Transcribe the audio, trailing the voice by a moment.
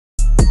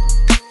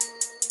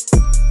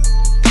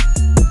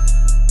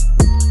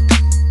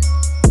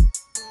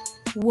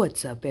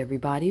What's up,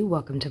 everybody?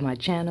 Welcome to my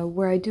channel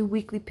where I do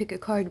weekly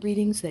pick-a-card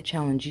readings that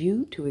challenge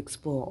you to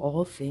explore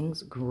all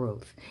things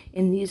growth.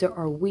 And these are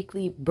our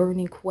weekly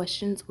burning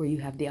questions where you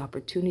have the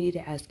opportunity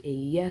to ask a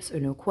yes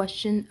or no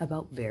question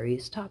about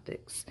various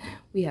topics.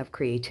 We have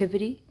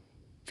creativity,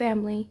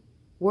 family,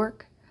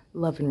 work,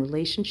 love and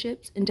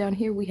relationships, and down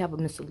here we have a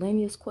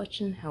miscellaneous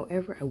question.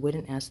 However, I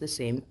wouldn't ask the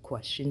same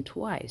question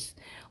twice.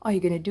 All you're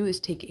going to do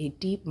is take a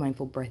deep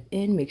mindful breath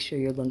in, make sure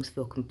your lungs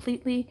fill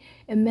completely,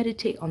 and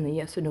meditate on the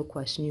yes or no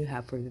question you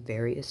have for the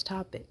various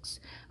topics.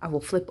 I will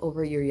flip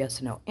over your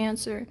yes or no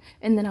answer,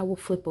 and then I will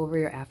flip over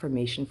your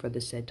affirmation for the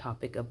said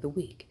topic of the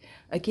week.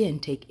 Again,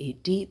 take a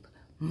deep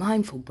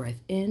mindful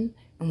breath in,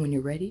 and when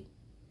you're ready,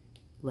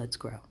 let's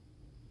grow.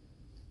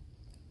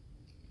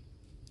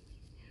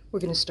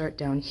 We're going to start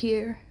down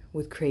here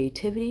with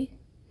creativity.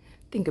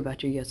 Think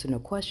about your yes or no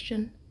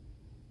question.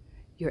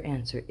 Your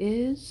answer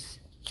is,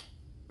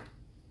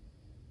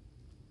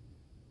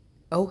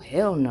 oh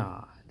hell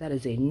nah. That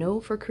is a no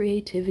for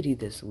creativity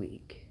this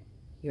week.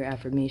 Your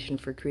affirmation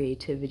for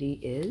creativity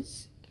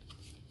is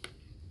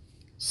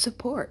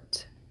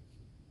support.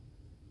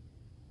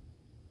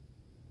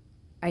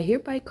 I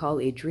hereby call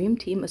a dream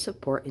team of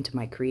support into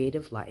my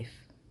creative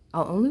life.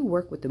 I'll only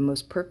work with the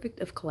most perfect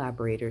of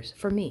collaborators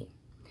for me,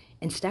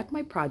 and stack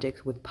my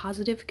projects with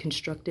positive,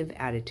 constructive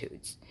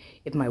attitudes.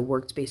 If my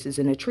workspace is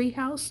in a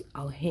treehouse,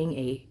 I'll hang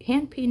a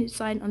hand-painted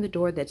sign on the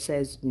door that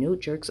says, "No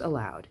jerks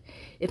allowed."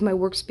 If my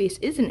workspace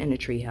isn't in a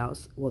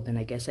treehouse, well then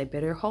I guess I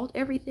better halt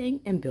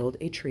everything and build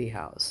a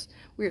treehouse.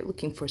 We're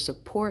looking for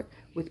support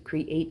with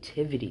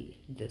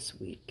creativity this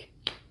week.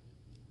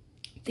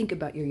 Think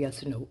about your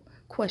yes or no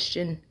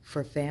question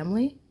for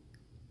family.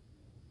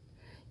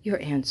 Your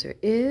answer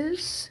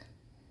is,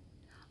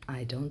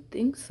 I don't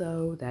think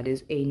so. That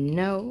is a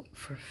no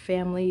for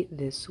family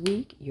this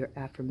week. Your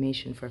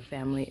affirmation for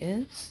family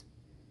is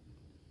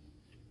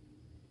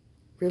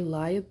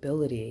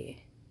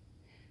reliability.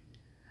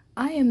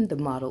 I am the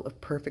model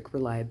of perfect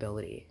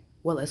reliability.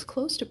 Well, as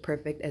close to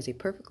perfect as a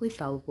perfectly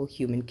fallible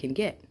human can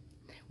get.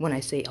 When I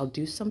say I'll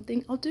do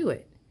something, I'll do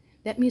it.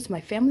 That means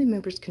my family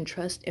members can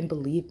trust and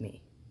believe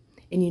me.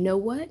 And you know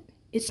what?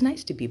 It's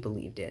nice to be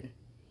believed in,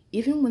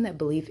 even when that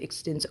belief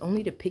extends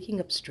only to picking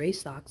up stray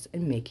socks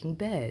and making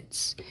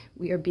beds.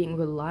 We are being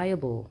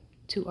reliable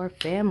to our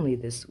family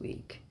this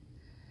week.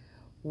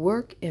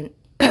 Work and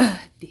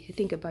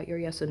think about your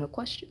yes or no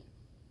question.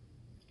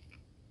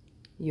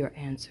 Your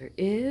answer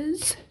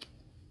is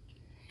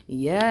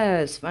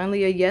yes.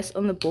 Finally a yes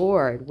on the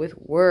board with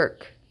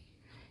work.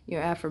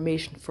 Your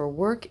affirmation for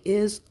work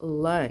is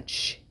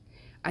lunch.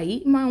 I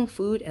eat my own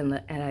food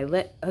and I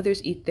let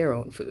others eat their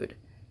own food.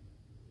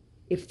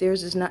 If there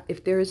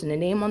isn't a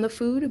name on the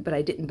food, but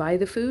I didn't buy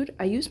the food,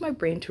 I use my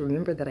brain to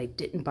remember that I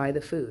didn't buy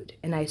the food,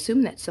 and I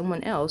assume that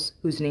someone else,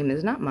 whose name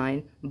is not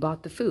mine,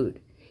 bought the food,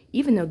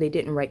 even though they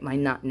didn't write my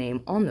not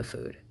name on the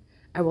food.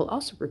 I will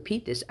also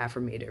repeat this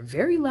affirmator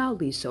very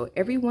loudly so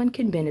everyone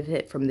can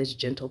benefit from this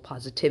gentle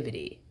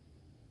positivity.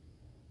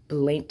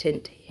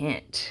 Blatant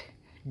hint.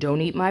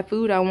 Don't eat my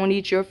food, I won't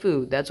eat your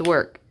food. That's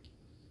work.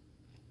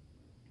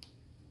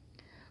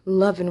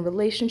 Love and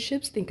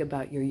relationships. Think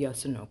about your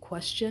yes or no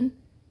question.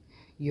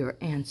 Your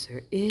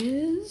answer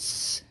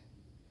is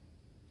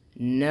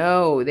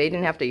no. They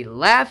didn't have to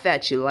laugh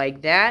at you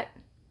like that.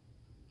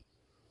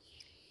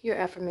 Your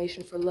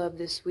affirmation for love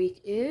this week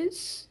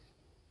is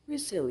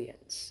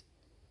resilience.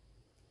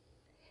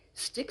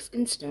 Sticks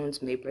and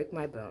stones may break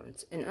my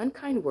bones, and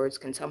unkind words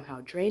can somehow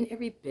drain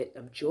every bit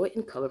of joy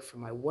and color from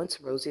my once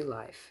rosy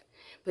life.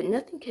 But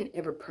nothing can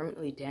ever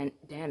permanently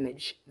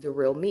damage the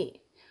real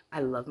me. I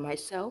love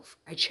myself,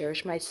 I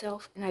cherish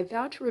myself, and I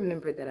vow to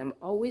remember that I'm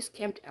always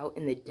camped out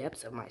in the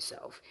depths of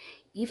myself,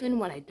 even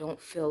when I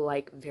don't feel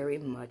like very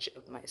much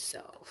of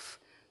myself.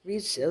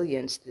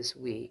 Resilience this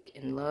week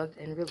in love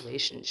and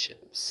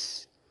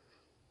relationships.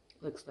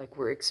 Looks like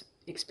we're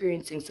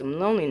experiencing some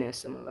loneliness,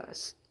 some of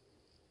us.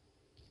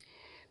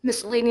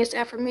 Miscellaneous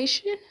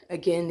affirmation.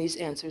 Again, these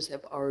questions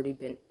have already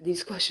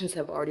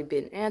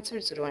been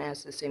answered, so don't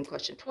ask the same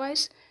question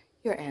twice.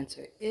 Your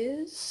answer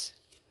is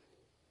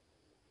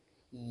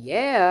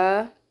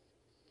yeah.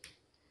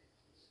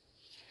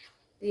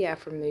 The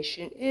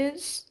affirmation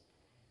is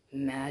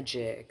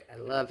magic. I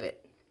love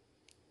it.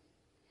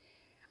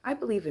 I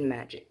believe in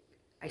magic.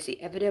 I see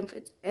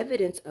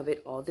evidence of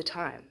it all the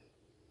time.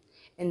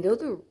 And though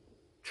the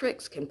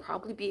tricks can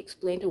probably be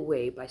explained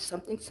away by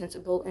something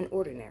sensible and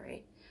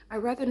ordinary,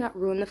 I'd rather not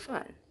ruin the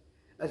fun.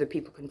 Other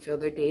people can fill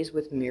their days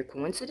with mere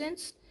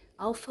coincidence.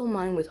 I'll fill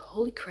mine with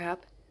holy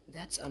crap,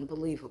 that's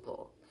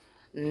unbelievable.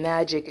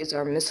 Magic is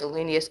our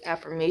miscellaneous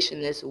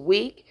affirmation this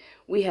week.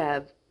 We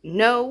have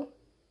no,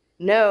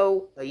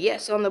 a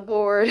yes on the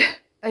board,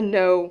 a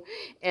no,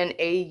 and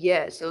a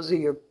yes. Those are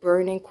your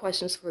burning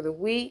questions for the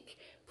week.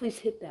 Please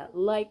hit that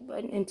like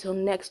button. Until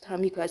next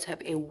time, you guys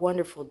have a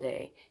wonderful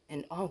day,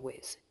 and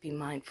always be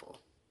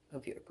mindful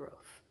of your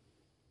growth.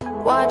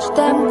 Watch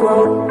them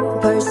grow,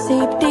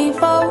 perceive,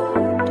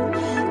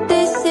 devote.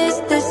 This is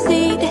the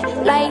seed,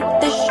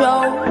 like the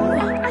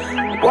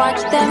show.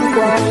 Watch them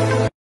grow.